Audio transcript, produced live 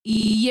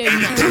You're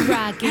not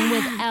rocking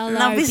with LRB.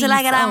 No pises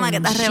la grama que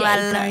está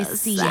rebalosa.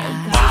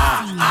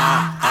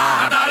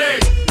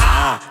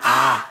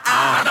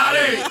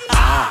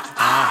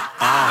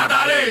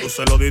 Tú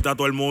se lo diste a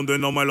todo el mundo y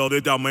no me lo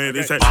diste a mí.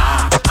 Dice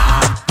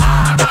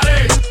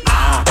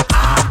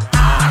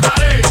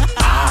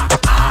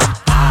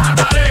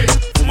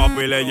fuma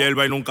pila de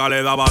hierba y nunca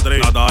le daba tres.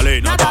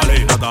 Natalie,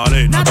 Natalie,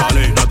 Natalie,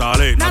 Natalie,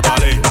 Natalie,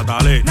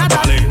 Natalie, Natalie,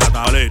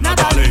 Natalie, Natalie,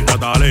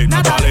 Natalie, Natalie,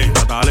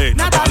 Natalie, Natalie,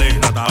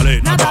 Natalie,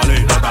 Natalie,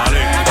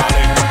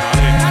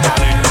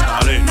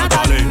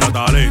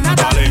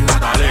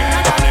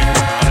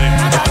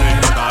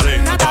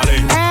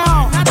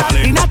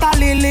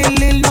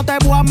 Natalie, no te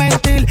voy a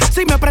mentir.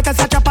 Si me prestas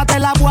esa chapa te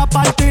la voy a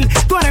partir.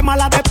 Tú eres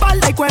mala de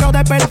espalda y cuero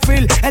de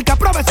perfil. El que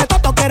apruebe ese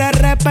toto quiere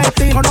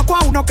repetir. Conozco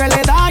a uno que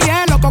le da y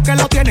es loco que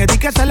lo tiene. Di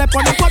que se le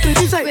pone 4 y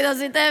dice Cuidado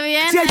si te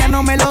viene. si ella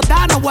no me lo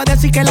da, no voy a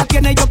decir que la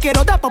tiene. Yo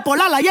quiero dar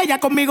popolarla y ella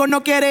conmigo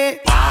no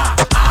quiere.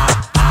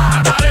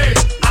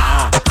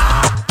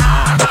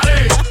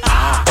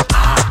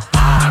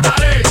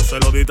 se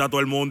lo diste a todo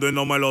el mundo y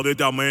no me lo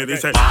diste a mí.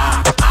 Dice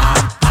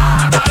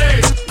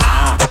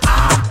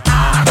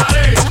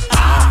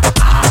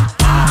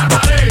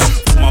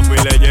fuma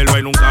pila de hierba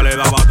y nunca le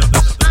daba.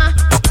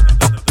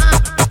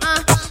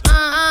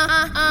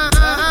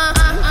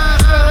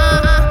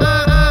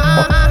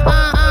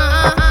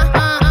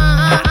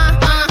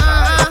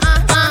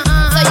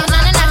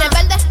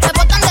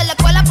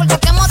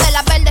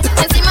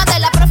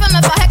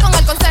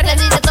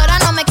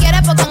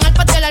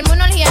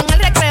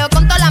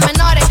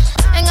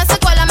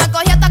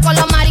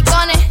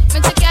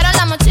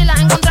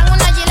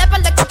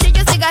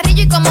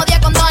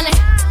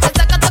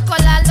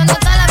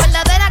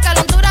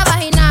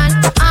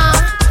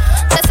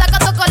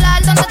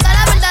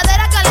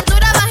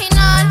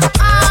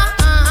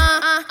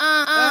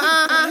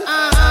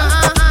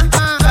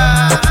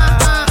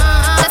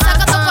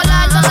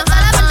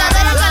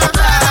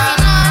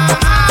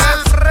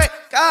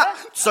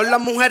 Son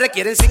las mujeres,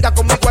 quieren cinga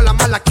conmigo a la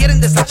mala,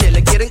 quieren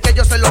desachele, quieren que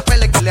yo se los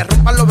pele, que le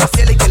rompan los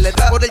brasieles y que le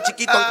dé por el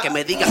chiquito, aunque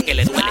me digan que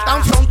le duele.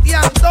 Están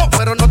fronteando,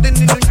 pero no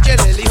tienen ni un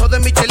chele, el hijo de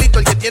Michelito,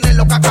 el que tiene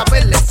los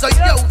cacabeles. Soy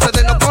yo,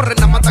 ustedes no corren,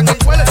 nada matan el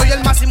vuelo. Soy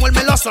el máximo, el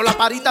meloso, la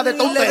parita de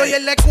todo. Le doy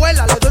en la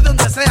escuela, le doy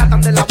donde sea, tan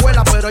de la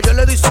abuela, pero yo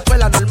le doy su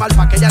pela normal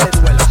pa' que ella le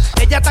duela.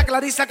 Ella está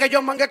clariza que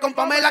yo mangué con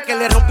Pamela, que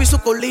le rompí su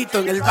culito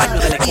en el baño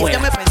de la escuela. Ella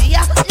me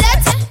pedía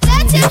leche,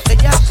 leche.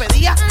 Ella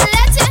pedía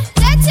leche,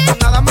 leche.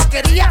 Nada más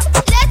quería leche.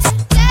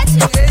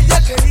 Ella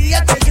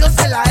quería que yo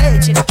se la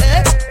eche,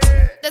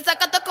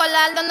 Desacato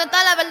escolar, ¿dónde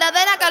está la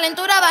verdadera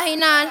calentura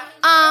vaginal?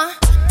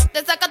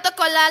 Desacato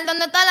escolar,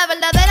 ¿dónde está la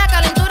verdadera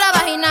calentura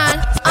vaginal?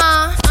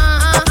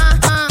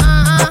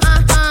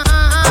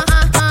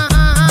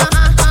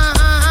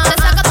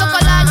 Desacato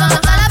escolar, ¿dónde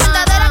está la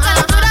verdadera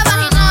calentura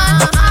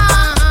vaginal?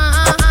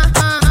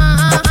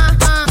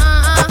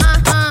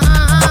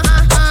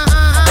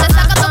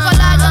 Desacato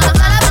escolar, ¿dónde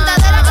está la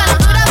verdadera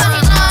calentura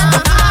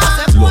vaginal?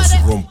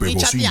 Los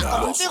rompebocinas.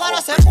 Contigo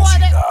no se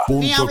puede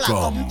ni hablar,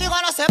 contigo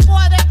no se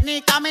puede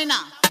ni caminar.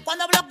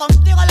 Cuando hablo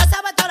contigo lo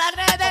sabes todas las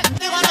redes.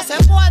 Contigo no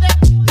se puede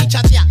ni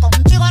chatear,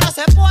 contigo no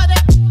se puede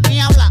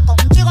ni hablar,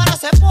 contigo no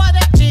se puede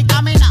ni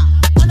caminar.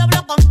 Cuando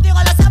hablo contigo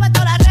lo sabes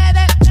todas las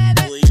redes.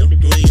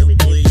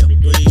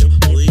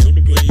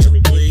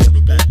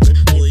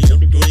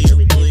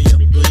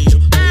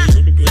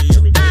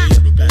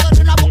 Con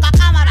una boca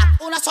cámara,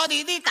 una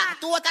sonidita.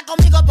 Tú estás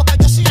conmigo porque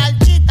yo soy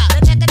altita.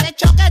 Desde que te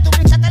choqué, tú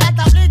pinchaste la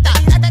tablita.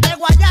 Tírate del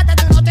guayate,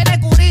 tú no tienes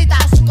curita.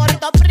 Su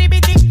corito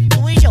privity,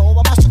 tú y yo.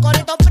 Vamos a su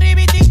corito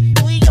privity,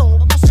 tú y yo.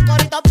 Vamos a su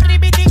corito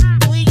privity,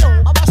 tú y yo.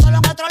 Vamos solo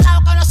en otro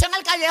lado, que no sea en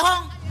el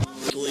callejón.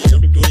 Tú y yo,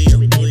 tú y yo,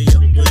 tú y yo,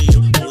 tú y yo,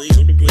 tú y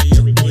yo, tú y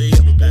yo, tú y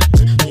yo,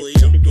 tú y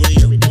yo, tú y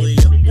yo, tú y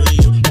yo,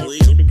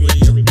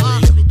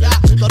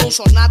 tú eres un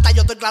sonata,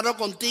 yo estoy claro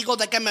contigo.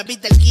 De que me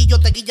viste el guillo,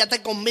 te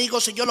guillaste conmigo.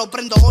 Si yo lo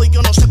prendo hoy,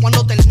 yo no sé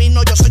cuándo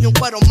termino. Yo soy un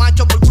cuero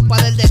macho por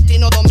culpa del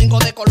destino. Domingo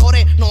de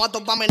colores, no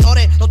aptos pa'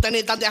 menores. No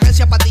tenéis tan de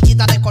agencia,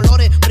 pastillitas de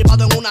colores.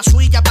 Privado en una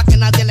suya pa' que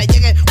nadie le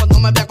llegue. Cuando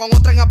me vea con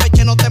otra en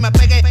apeche no te me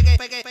pegue.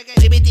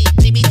 Privity,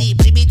 privity,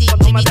 privity.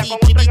 Cuando me vea con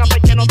otra en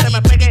apeche no te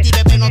me pegue.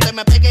 Bebé no te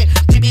me pegue.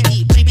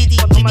 Privity, privity,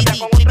 cuando me vea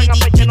con otra en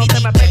apeche no te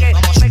me pegue.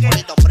 Vamos a su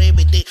corito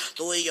privity,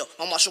 tú y yo.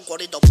 Vamos a su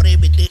corito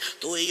privity,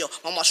 tú y yo.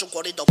 Vamos a su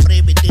corito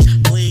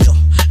privity, tú y yo.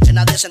 Que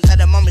nadie se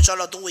entere, mami,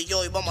 solo tú y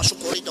yo. Y vamos a su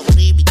corito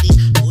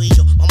privity, tú y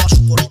yo. Vamos a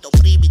su corito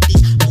privity,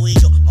 tú y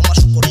yo. Vamos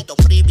a su corito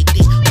privity,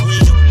 tú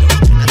y yo.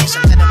 Que nadie se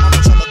entere, mami,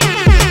 solo tú y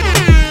yo.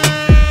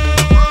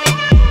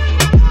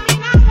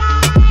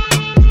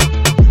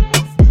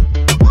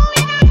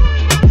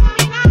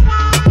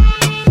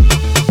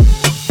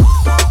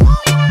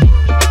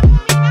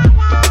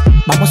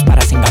 Vamos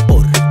para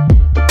Singapur.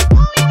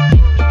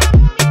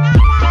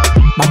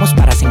 Vamos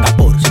para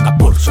Singapur,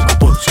 Singapur,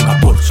 Singapur,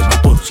 Singapur,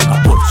 Singapur,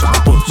 Singapur,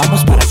 Singapur.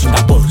 Vamos para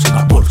Singapur,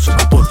 Singapur,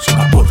 Singapur,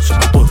 Singapur,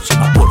 Singapur,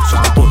 Singapur,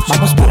 Singapur.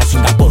 Vamos para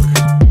Singapur.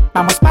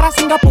 Vamos para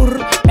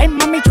Singapur. Ven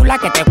mami chula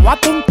que te voy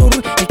a un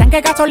tour. El tanque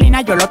de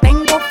gasolina yo lo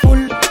tengo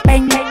full.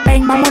 Ven,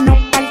 ven, vámonos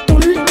al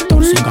tour,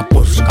 tour.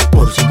 Singapur,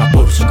 Singapur, Singapur.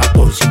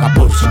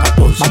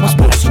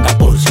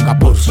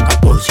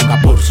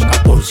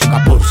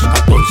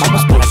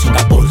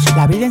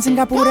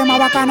 pure más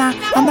bacana.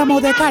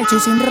 Andamos de calcio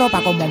y sin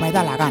ropa como me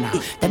da la gana.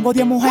 Tengo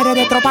 10 mujeres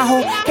de tropajo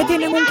que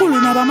tienen un culo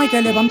y nada más hay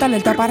que levantarle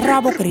el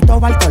taparrabo.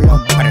 Cristóbal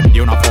Colón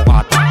prendió una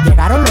fogata.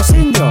 Llegaron los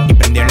indios y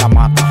prendieron la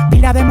mata.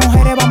 Pila de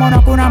mujeres,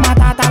 vámonos con una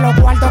matata. Los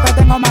cuartos que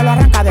tengo me lo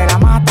arranca de la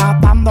mata.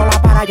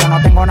 Dándola para yo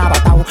no tengo nada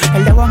atado.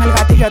 El dedo en el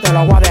gatillo te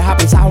lo voy a dejar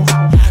pisado.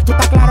 Tú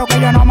estás claro que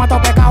yo no mato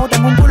pecado.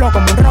 Tengo un culo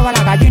como un robo a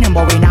la gallina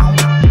embobinado.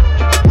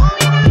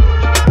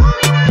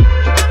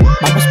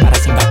 Vamos para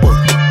Singapur.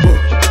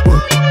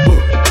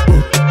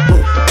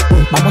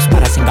 Vamos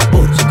para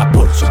Singapur,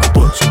 Singapur,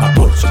 Singapur,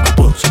 Singapur,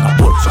 Singapur,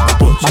 Singapur,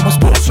 Singapur. Vamos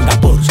para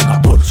Singapur,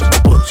 Singapur,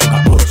 Singapur,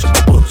 Singapur,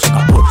 Singapur,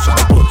 Singapur,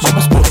 Singapur.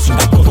 Vamos para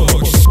Singapur.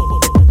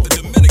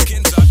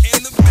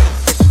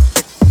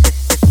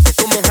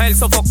 Tu mujer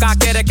sofoca,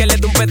 quiere que le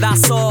dé un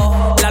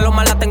pedazo. La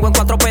loma la tengo en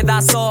 4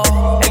 pedazos.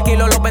 El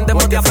kilo lo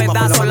vendemos de a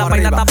pedazos. La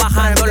vaina está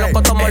bajando,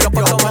 loco tomo,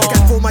 loco tomo. El que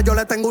fuma, yo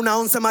le tengo una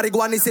 11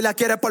 marihuana. Y si la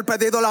quieres por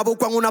pedido, la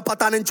busco en una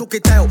patana en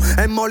Chuquiteo.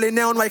 En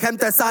Molineo no hay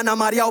gente sana.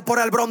 Mareado por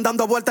el bron,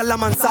 dando vueltas en la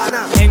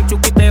manzana. En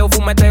Chuquiteo,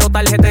 fumeteo,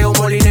 tarjeteo.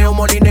 Molineo,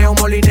 molineo,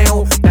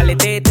 molineo. Dale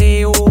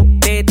teteo,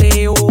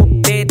 teteo,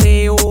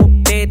 teteo,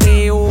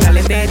 teteo.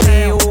 Dale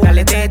teteo,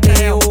 dale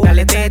teteo,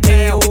 dale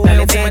teteo,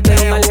 dale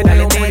teteo, dale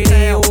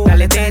teteo,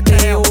 dale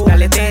teteo,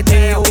 dale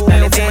teteo,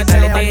 dale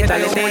teteo,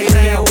 dale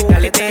teteo,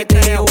 dale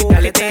teteo,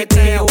 dale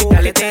teteo,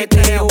 dale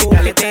teteo,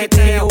 dale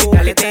teteo,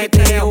 dale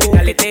teteo,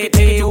 dale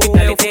teteo,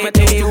 dale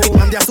teteo.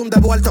 Mandias un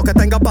devuelto que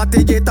tenga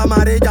pastillita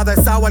amarilla de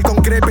sour con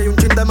creepy y un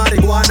chin de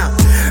marihuana.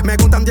 Me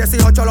gustan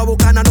 18, lo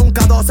bucana,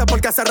 nunca 12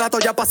 porque hace rato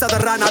ya pasé de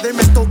rana.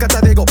 Dime tú qué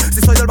te digo,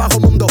 si soy del bajo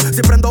mundo.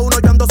 Si prendo uno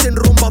yo ando sin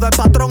rumbo, de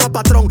patrón a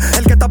patrón.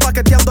 El que está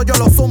paqueteando yo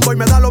lo zumbo y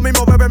me da lo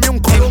mismo, bébeme un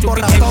columbo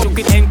ratón.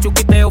 En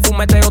Chuquiteo,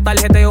 fumeteo,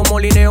 tarjeteo,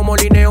 molineo,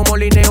 molineo,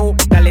 molineo.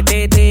 Dale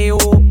teteo,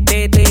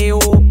 teteo,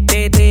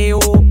 teteo,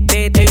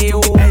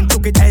 teteo.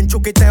 En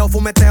Chuquiteo,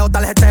 fumeteo,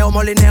 tarjeteo,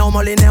 molineo,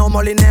 molineo,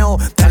 molineo.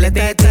 Dale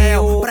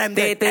teteo,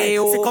 prende,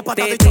 teteo,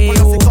 psicópata,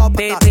 teteo,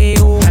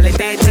 teteo. Dale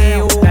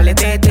teteo, dale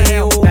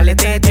teteo, dale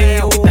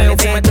teteo, dale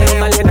teteo,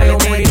 tarjeteo,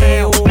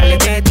 molineo. Dale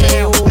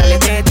teteo, dale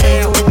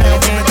teteo, dale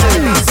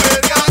teteo.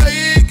 Sería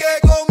ahí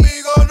que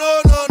conmigo no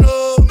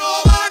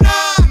van a.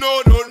 No.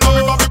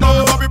 Papi,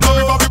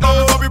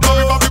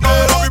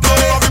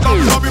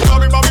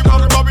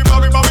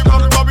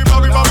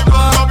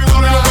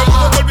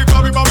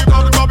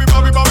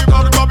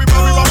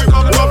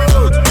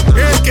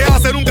 el que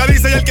hace nunca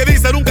dice y el que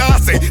dice nunca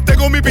hace.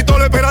 Tengo mi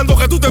pistola esperando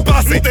que tú te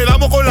pases. Te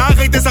damos con la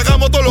aja y te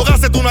sacamos todos los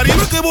gases. Tu nariz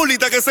no es que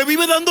bolita que se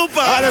vive dando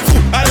paz.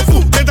 Ale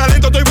fu, de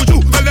talento estoy mucho.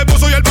 El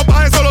esposo y el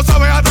papá, eso lo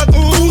sabes hasta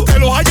tú. Te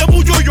los hallas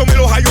mucho y yo me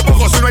los hallo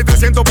poco. Si no hay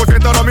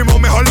 300% ahora mismo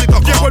mejor ni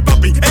toco. Llego el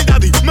papi, el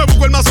daddy, me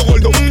busco el mazo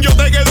gordo. Yo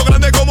te quedo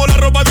grande como la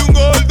ropa de un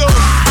gordo.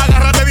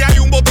 Agárrate de ahí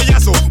un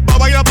botellazo. Va a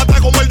bailar para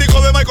atrás como el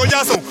disco de Michael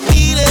Jackson.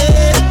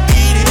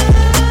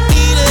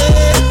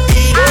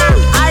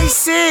 Ay,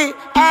 sí,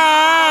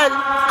 él.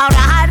 Ahora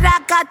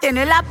jarraca,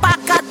 tiene la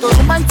paca. Tú eres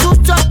un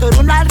manchucho, tú eres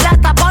una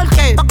rata. ¿Por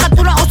qué? Porque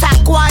tú no usas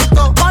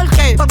cuarto. ¿Por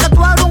qué? Porque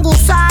tú eres un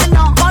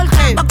gusano. ¿Por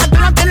qué? Porque tú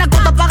no tienes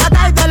cuarto para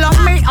gastar de los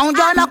míos.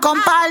 Yo no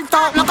comparto.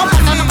 No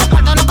comparto, no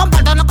comparto, no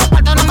comparto, no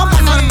comparto, no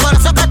comparto. Por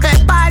eso que te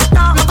parto.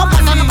 No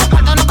comparto, no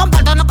comparto, no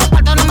comparto, no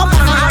comparto, no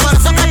comparto. Por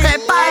eso que te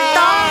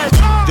parto.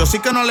 Yo sí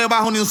que no le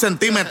bajo ni un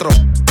centímetro.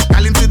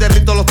 Caliento y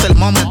derrito los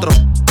termómetros.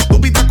 Tu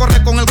pita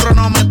corre con el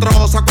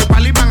cronómetro. Saco el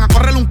palo y van a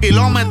correr 1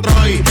 kilómetro.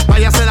 Y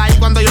váyase de ahí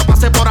cuando yo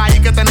pase por ahí,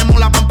 que tenemos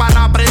la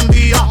pampara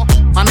prendida.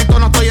 Manito,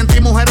 no estoy en ti,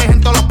 mujeres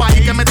en todos los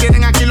países que me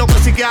tienen aquí loco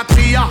en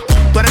psiquiatría.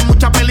 Tú eres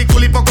mucha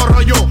película y poco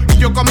rollo. Y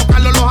yo como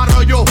Carlos Los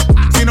Arroyos.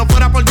 Si no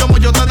fuera por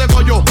yo te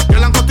degollo. Yo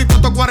la encostito,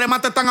 estos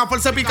cuaremates están a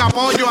fuerza de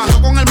picapollo.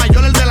 Ando con el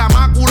mayor, el de la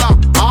mácula.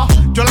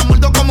 Yo la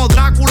muerdo como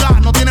Drácula.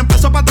 No tienen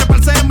peso para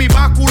treparse en mi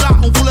báscula.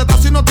 Un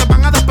fuletazo y no te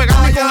van a despegar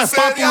ni con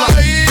espátula.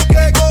 Ahí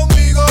que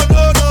conmigo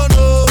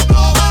no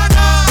van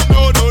a.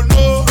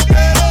 No.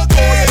 Quiero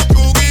que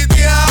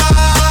chuguitear.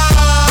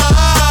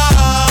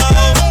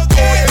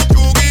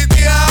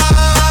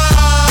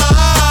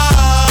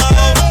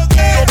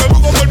 Yo me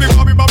busco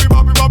por mi papi.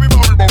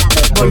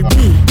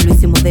 Volví, lo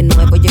hicimos de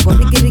nuevo. Llegó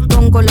Ricky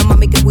Ricón con la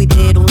mami que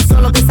cuidero. Un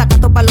solo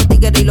desacato para los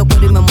tigres y los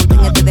cueros. Y me monté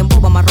en este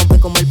dembow, vamos a romper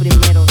como el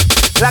primero.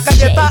 La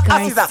calle está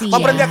ácida, más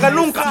prendida que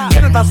nunca.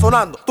 ¿Quién está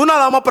sonando? Tú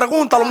nada más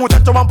preguntas, los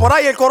muchachos van por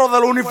ahí, el coro de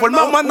los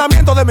uniformados. Un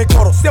mandamiento de mi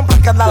coro, siempre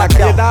hay que andar la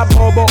calle. Está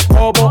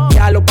bobo,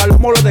 ya los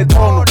palomos los de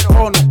tono.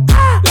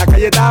 La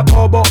calle está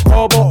bobo,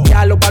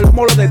 ya los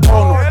palomos los de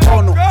tono. La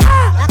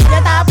calle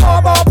está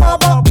bobo,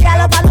 ya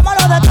los palomos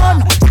los de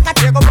tono.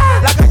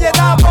 La calle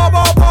está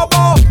bobo,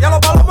 ya los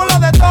palomos los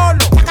de tono.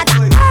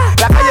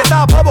 La calle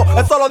está bobo,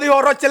 eso lo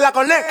dijo Roche en la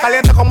Cornet.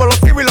 Caliente como los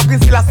cibos y los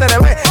 15 y la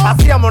CRB.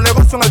 Hacíamos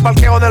negocio en el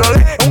parqueo de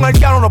Lolé. Un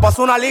haitiano nos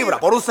pasó 1 libra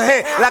por un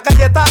CG. La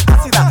calle está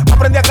ácida, más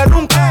prendida que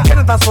nunca.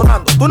 ¿Quiénes están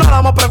sonando? Tú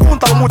nada más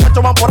preguntas, los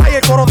muchachos van por ahí,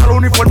 el coro de los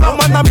uniformados. Un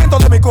mandamiento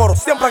de mi coro,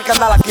 siempre hay que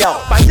andar laqueado.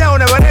 Bañado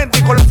en Everente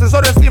y con los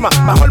sensores encima.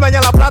 Mejor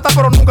bañar la plata,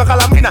 pero nunca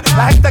calamina.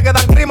 La gente que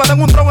dan grima,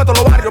 tengo un tronco en todos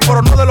los barrios,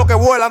 pero no de lo que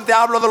vuelan, te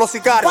hablo de los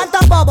sicarios.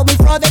 ¿Cuántos bobos? Mi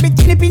flow de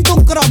bikini pinto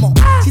un cromo.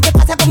 Si te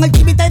pasa con el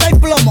chibi te doy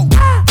plomo.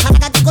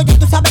 Jacatico, yo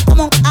tú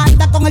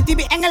el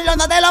TV, en el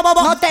lono de los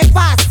bobos. No te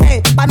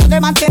pases, pa' no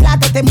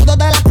desmantelarte. Te mudo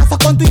de la casa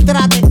con tu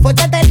intrate.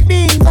 Fuerte del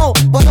bingo,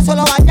 por eso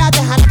lo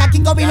bañaste. Jalaca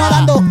Kingo vino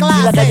dando clases.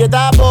 Si la calle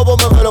está bobo,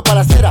 me vuelo para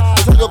la acera.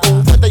 Yo salgo con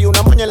un fuerte y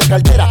una moña en la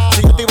cartera.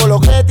 Si yo activo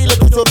los y los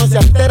tuyos no se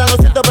alteran. Lo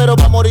siento, pero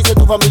va a morirse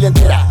tu familia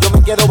entera. Yo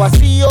me quedo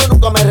vacío,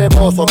 nunca me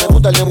reposo. Me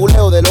gusta el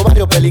nebuleo de los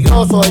barrios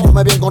peligrosos. Ellos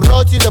me ven con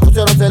Rochi, se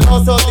pusieron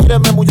celosos.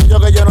 Tírenme,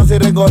 muchachos, que yo no soy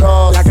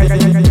rencoroso.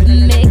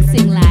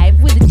 Mixing live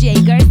with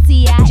Jay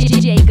Garcia.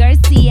 Jay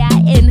Garcia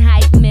and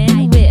Hype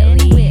Man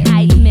Willie.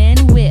 Hype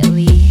Man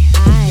Willie.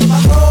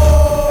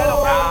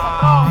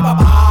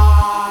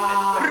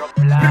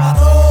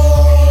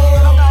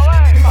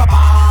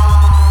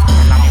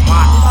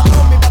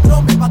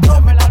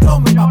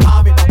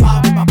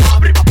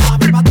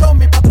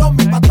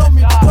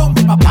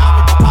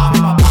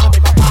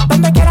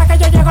 Donde quiera que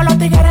yo llego, los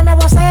tigres me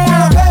vocean. Que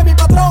lo que mi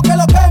patrón, que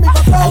lo que mi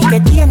patrón. El que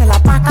tiene la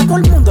paca, todo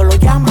el mundo lo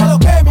llama. Que lo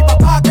que mi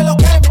papá, que lo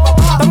que mi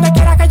papá. Donde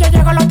quiera que yo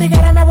llego, los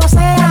tigres me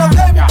vocean. Que lo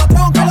que mi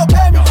patrón, que lo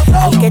que mi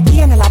patrón. El que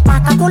tiene la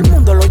paca, todo el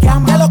mundo lo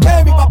llama. Que lo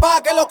que mi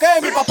papá, que lo que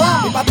mi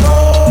papá. Mi patrón,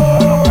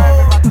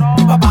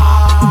 mi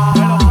papá.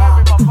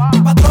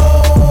 Mi patrón,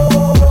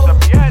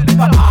 mi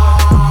papá.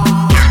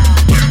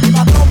 Mi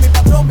patrón, mi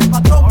patrón, mi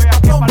patrón, mi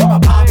patrón, mi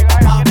papá. Mi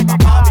papá, mi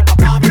papá,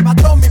 mi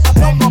patrón, mi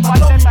patrón, mi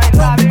patrón, mi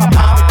patrón, mi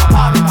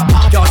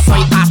papá. Yo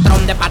soy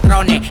patrón de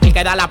patrones, el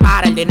que da la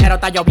para, el dinero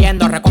está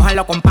lloviendo,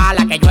 recógenlo con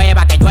pala, que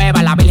llueva,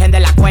 la virgen de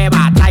la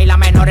cueva, trae las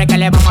menores que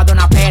le vamos a dar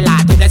una pela,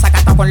 estoy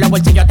desacato con los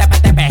bolsillos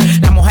tepe,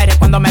 las mujeres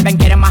cuando me ven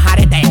quieren más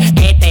arete,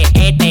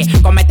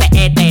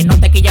 comete, no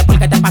te quilles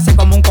porque te pase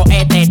como un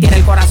cohete, tiene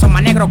el corazón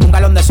más negro que un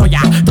galón de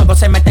soya, todos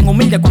se meten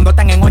humildes cuando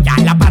están en olla,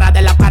 la para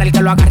de la para, el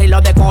que lo agarre y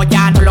lo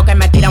degolla, no lo que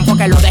me tiran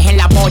porque lo dejen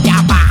la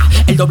polla, pa,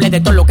 el doble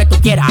de todo lo que tú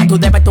quieras, tú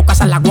debes tu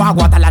casa, la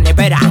guagua, hasta la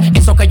nevera,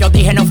 eso que yo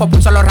dije no fue por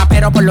un solo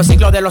rapero, por los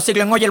siglos de los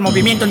siglos en hoy el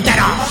movimiento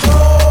entero.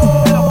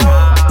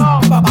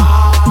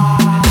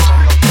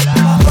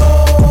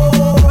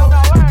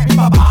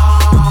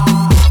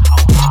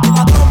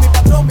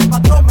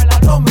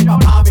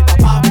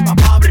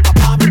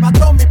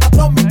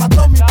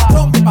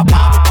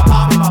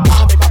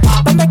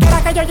 Donde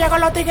quiera que yo llego,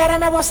 los tigres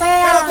me vocean.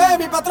 Que lo que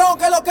mi patrón,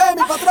 que lo que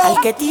mi patrón.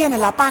 El que tiene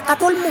la paca,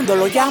 todo el mundo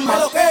lo llama. Que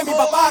lo que mi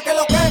papá, que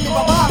lo que mi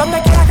papá.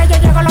 Donde quiera que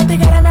yo llego, los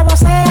tigres me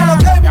vocean. Que lo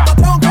que mi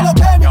patrón, que lo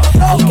que mi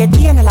patrón. El que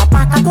tiene la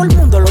paca, todo el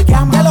mundo lo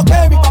llama. Que lo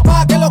que mi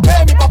papá, que lo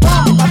que mi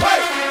papá. Mi papá.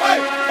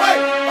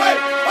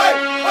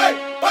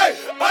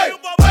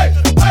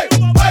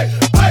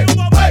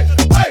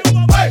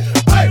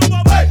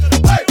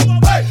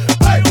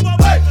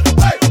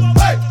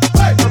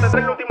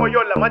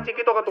 Más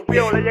chiquito que tu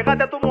pío, le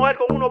llegaste a tu mujer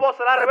con unos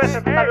voces al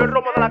revés, te salió el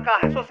romo de la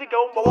caja, eso sí que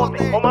es un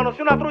bobote. O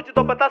manoseó una trucha y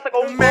topetaste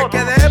con un bote. Me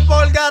quedé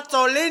por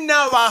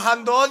gasolina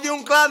bajando de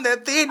un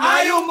clandestino.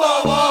 Hay un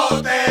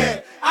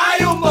bobote,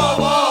 hay un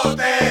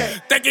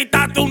bobote. Te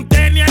quitaste un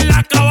tenis en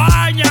la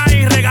cabaña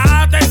y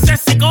regalaste ese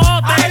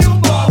cicote. Hay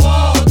un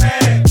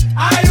bobote,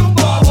 hay un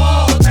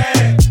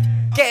bobote.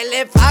 Que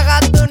le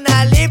pagaste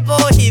una lipo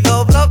y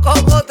dobló con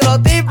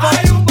otro tipo.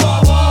 Hay un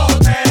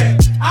bobote,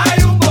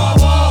 hay un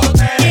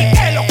bobote. ¿Y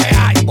qué es lo que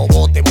hay?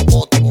 Bobote,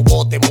 bobote,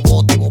 bobote,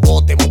 bobote,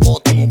 bobote,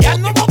 bobote, ya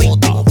no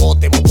bobote,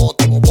 bobote,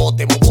 bobote,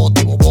 bobote,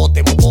 bobote,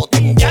 bobote,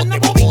 bobote, ya no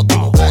bobote,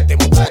 bobote,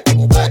 bobote,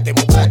 bobote, bobote,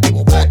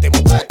 bobote, bobote, bobote,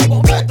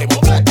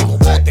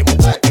 bobote,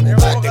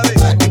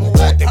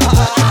 bobote,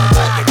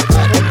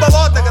 Un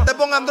bobote que te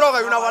pongan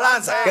droga y una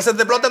balanza. Que se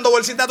te exploten dos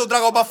bolsitas tu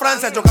trago pa'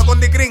 Francia. Choca con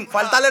Dicrin,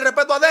 faltarle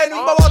respeto a Denny.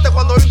 Un bobote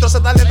cuando el intro se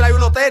tarde trae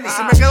unos tenis.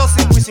 Si me quedo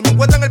sin y si me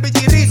encuentran el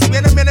bichirri. Si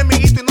viene mi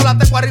enemiguito y no la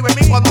tengo arriba en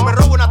mí. Cuando me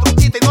robo una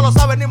truchita y no lo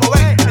sabes ni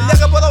mover. El día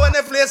que puedo ver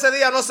Netflix ese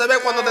día no se ve.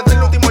 Cuando te trae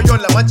el último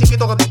Jordan, más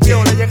chiquito que tu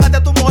pío. Le llegaste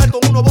a tu mujer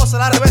con unos voces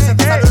al revés.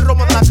 Te salió el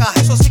romo de la caja,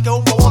 eso sí que es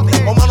un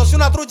bobote. O manoseó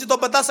una trucha y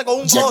topetaste con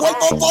un Llegó cote.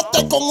 el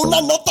bobote con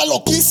una nota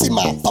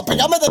loquísima, pa'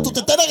 pegarme de tu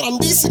tetera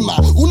grandísima,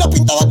 una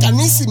pinta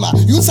bacanísima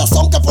y un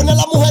sazón que pone a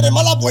las mujeres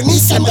malas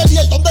buenísimas.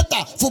 Gabriel, ¿dónde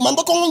está?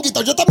 Fumando con un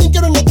guito. Yo también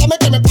quiero notarme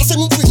que me pasen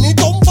un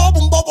finito, un bobo,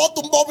 un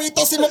bobote, un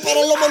bobito. Si me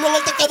paran los manos en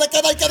el toque de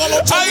queda y queda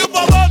los chicos. Hay un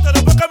bobote,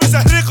 después que me hice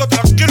rico,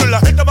 tranquilo, y la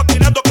gente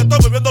maquinando que estoy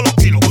bebiendo los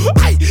kilos.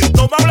 Ay,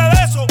 no me hable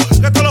de eso,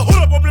 que te lo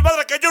juro por mi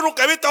madre que yo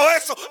nunca he visto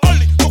eso.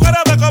 Oli, tú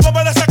quieres ver cómo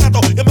me desacato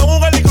y me pongo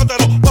un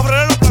helicóptero pa'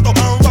 frenar los platos.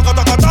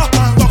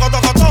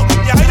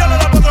 Y a ella le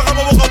da cuatro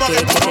como busco más que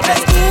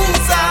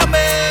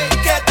Excúsame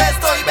que te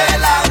estoy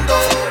velando,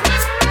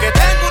 que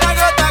tengo una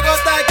gota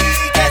aquí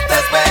que está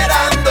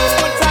esperando.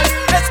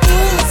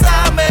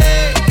 Excúsame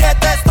que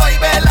te estoy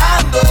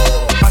velando,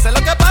 pase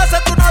lo que pase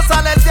tú no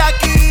sales de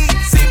aquí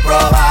sin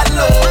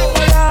probarlo.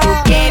 Tú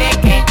quieres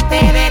que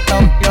te dé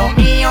todo lo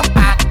mío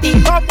pa' ti.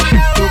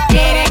 Tú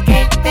quieres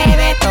que te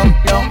dé todo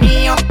lo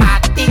mío pa'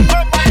 ti.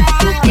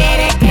 Tú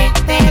quieres que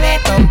te dé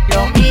todo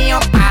lo mío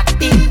pa'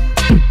 ti.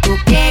 Tú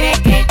quieres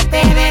que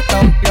te dé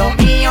todo lo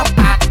mío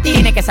pa' ti.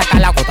 Tiene que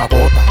sacar la gota a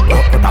gota,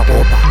 gota a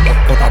gota,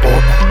 gota a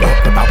gota,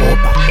 gota a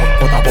gota,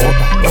 gota a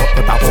gota,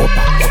 gota a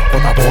gota,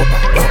 gota a gota.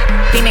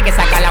 tiene que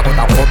sacar la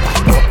gota a gota,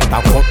 gota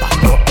a gota,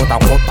 gota a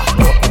gota,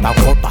 gota a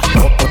gota,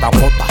 gota a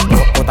gota,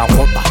 gota a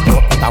gota,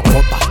 gota a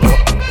gota.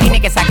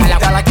 tiene que sacar la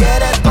gota.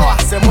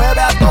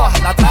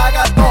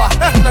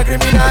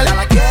 criminal, ya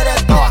la quiere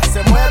toa,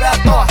 se mueve a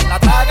toa, la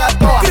traga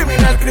toa.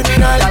 Criminal,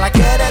 criminal, ya la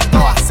quiere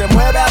toa, se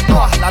mueve a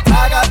toa, la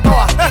traga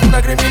toa. Es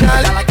una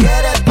criminal, ya la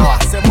quiere toa,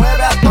 se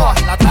mueve a toa,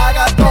 la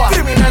traga toa.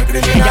 Criminal,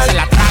 criminal. Ella se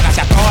la traga,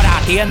 se atora,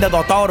 atiende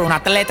doctor, un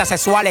atleta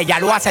sexual, ella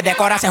lo hace,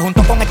 decora, se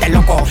juntó con este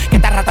loco que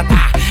está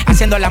ratatá,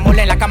 haciendo la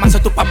mula en la cama,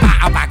 soy tu papá.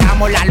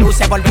 Apagamos las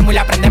luces, volvemos y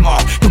la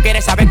prendemos. Tú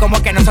quieres saber cómo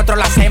es que nosotros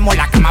lo hacemos.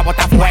 La cama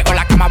bota fuego,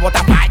 la cama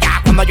bota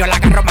falla. Cuando yo la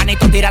agarro,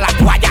 manito, tira la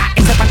toalla.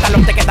 Ese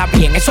pantalón te queda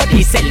bien, eso es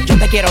diésel. Yo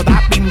te quiero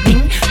dar bim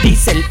bim,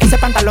 diésel. Ese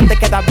pantalón te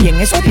queda bien,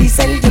 eso es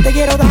diésel. Yo te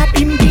quiero dar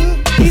bim bim,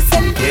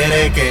 diésel.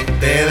 Quiere que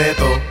te dé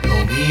todo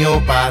lo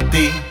mío pa'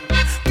 ti.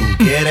 Tú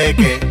quieres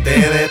que te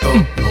dé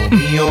todo lo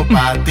mío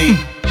pa'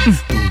 ti.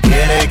 Tú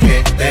quieres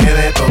que te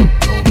dé todo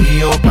lo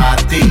mío pa'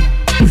 ti.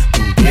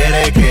 Tú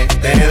quieres que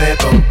te dé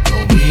todo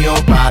lo mío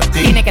pa'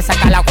 ti. Tiene que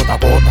sacar la gota a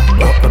gota,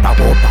 gota a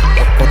gota,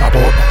 gota a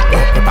gota,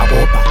 gota a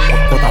gota,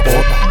 gota a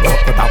gota,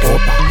 gota a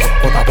gota,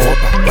 gota a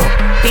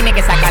gota. Tiene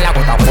que sacar la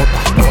gota a gota,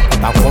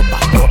 gota a gota,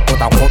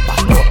 gota a gota,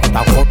 gota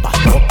a gota,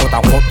 gota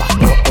a gota,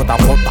 gota a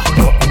gota,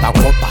 gota a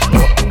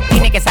gota.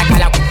 Tiene que sacar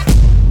la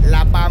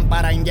la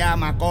pámpara en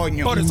llama,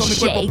 coño. Por eso mi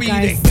cuerpo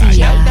pide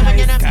García. calla,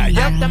 mañana,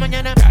 calla, hasta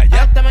mañana,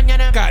 calla, hasta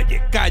mañana,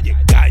 calle, calle,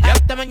 calla,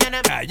 hasta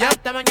mañana, calla,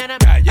 hasta mañana,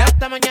 calla,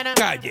 hasta mañana.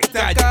 calle, Se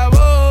calle.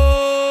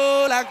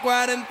 acabó la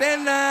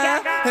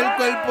cuarentena, el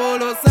cuerpo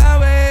lo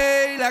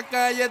sabe y la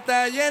calle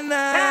está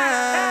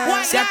llena.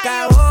 Se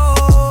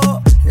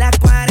acabó la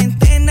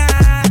cuarentena,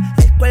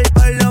 el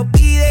cuerpo lo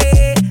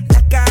pide,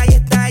 la calle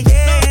está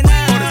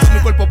llena. Por eso mi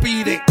cuerpo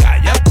pide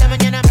calla, Hasta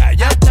mañana,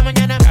 calla, hasta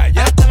mañana,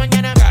 calla, hasta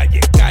mañana, calle,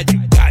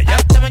 calle, calla,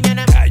 hasta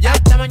mañana, calla,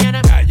 hasta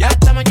mañana, calla,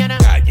 hasta mañana.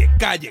 calle,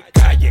 calle,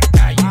 calle,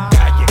 calle,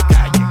 calle,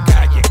 calle,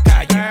 calle,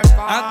 calle.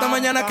 Hasta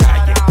mañana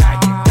Calle,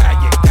 calle,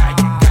 calle,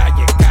 calle,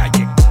 calle,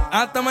 calle.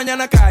 hasta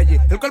mañana calle.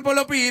 El cuerpo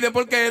lo pide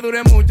porque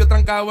duré mucho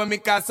trancado en mi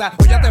casa.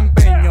 Hoy ya te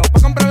empeño pa'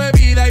 comprar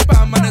bebida y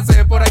pa'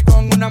 amanecer por ahí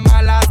con una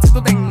mala. Si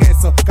tú ten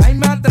eso,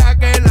 cáeme atrás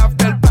que el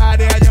after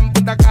party allá en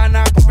Punta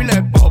Cana con pile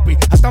de popi.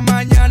 Hasta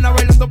mañana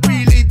bailando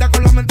pilita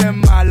con la mente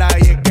mala.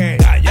 Y es que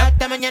Calla,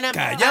 Hasta mañana,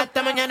 calla,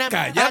 hasta mañana,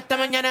 calla, hasta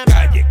mañana,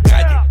 calle,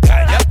 calle,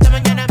 calla, hasta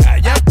mañana,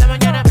 calla, hasta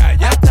mañana,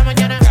 calla, hasta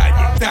mañana.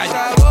 calle, se calle.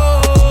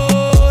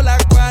 acabó la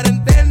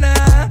cuarentena,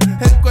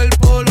 el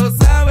cuerpo lo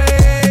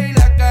sabe y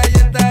la calle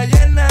está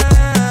llena.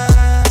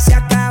 Se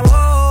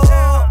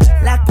acabó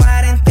la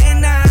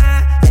cuarentena,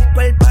 el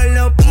cuerpo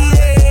lo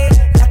pide,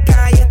 la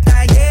calle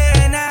está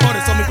llena. Por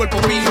eso mi cuerpo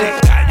pide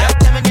calla,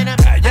 Hasta mañana,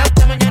 calla,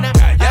 hasta mañana,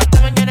 calla,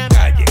 hasta mañana,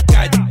 calle,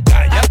 calle,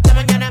 calla, hasta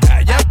mañana,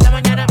 calla, hasta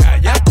mañana,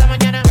 calla, hasta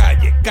mañana.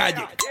 calle,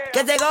 calle.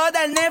 Que llegó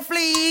del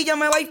Netflix, yo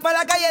me voy pa'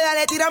 la calle,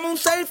 dale, tírame un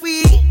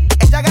selfie.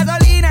 Echa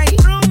gasolina y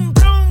brum,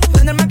 brum.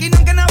 Prende el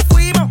maquinón que nos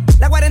fuimos.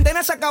 La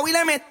cuarentena se acabó y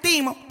le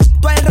metimos.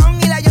 Todo el ron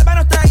y la hierba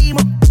nos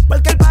traímos.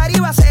 Porque el party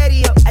va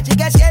serio. Así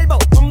que siervo,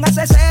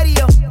 póngase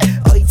serio.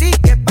 Hoy sí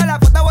que pa' la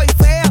foto voy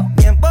feo.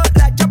 Bien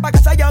borracho pa'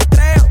 casa yo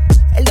creo.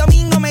 El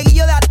domingo me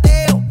guillo de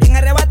ateo. Bien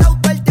arrebatado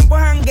todo el tiempo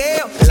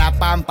jangueo. La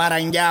pámpara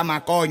en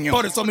llama, coño.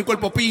 Por eso mi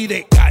cuerpo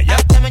pide calla,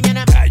 Hasta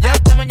mañana, calla,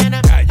 hasta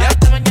mañana, calla,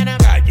 hasta mañana,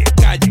 calle,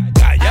 calle,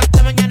 calla,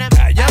 hasta mañana,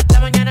 calla, hasta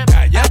mañana,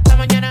 calla, hasta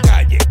mañana.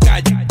 calle,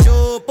 calle.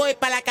 Yo voy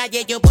pa' la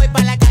calle, yo voy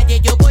pa' la calle,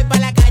 yo voy pa'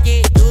 la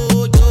calle.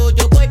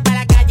 Yo voy pa'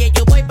 la calle,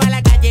 yo voy pa'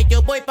 la calle,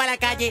 yo voy pa' la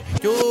calle.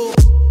 Yo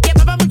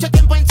llevaba mucho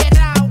tiempo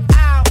encerrado,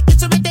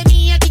 eso me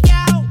tenía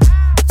quillao.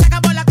 Se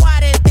acabó la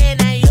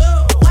cuarentena y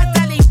yo voy a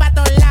salir pa'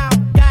 todos lados.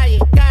 Calle,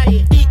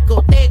 calle,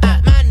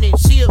 discoteca,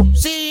 amanecido,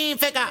 sin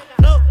feca.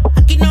 No,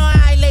 aquí no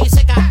hay ley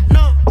seca,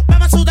 no,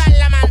 vamos a sudar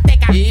la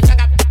manteca. Y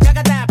placa,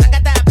 placata,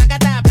 placata,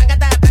 placata,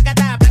 placata,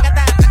 placata,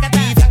 placata,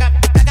 placata. Y placa,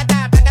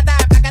 placata,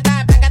 placata, placata,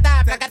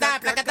 placata, placata,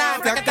 placata,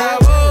 Se placata.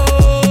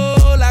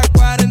 acabó la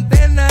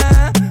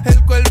cuarentena,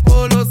 el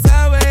cuerpo lo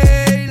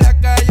sabe y la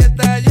calle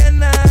está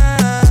llena.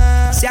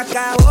 Se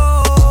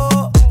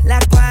acabó la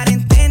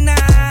cuarentena,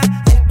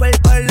 el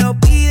cuerpo lo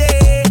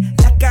pide,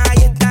 la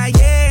calle está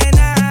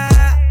llena.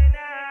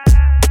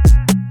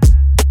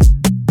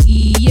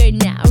 You're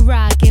now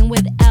rocking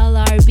with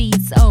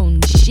LRB's own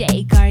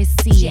Jay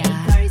Garcia.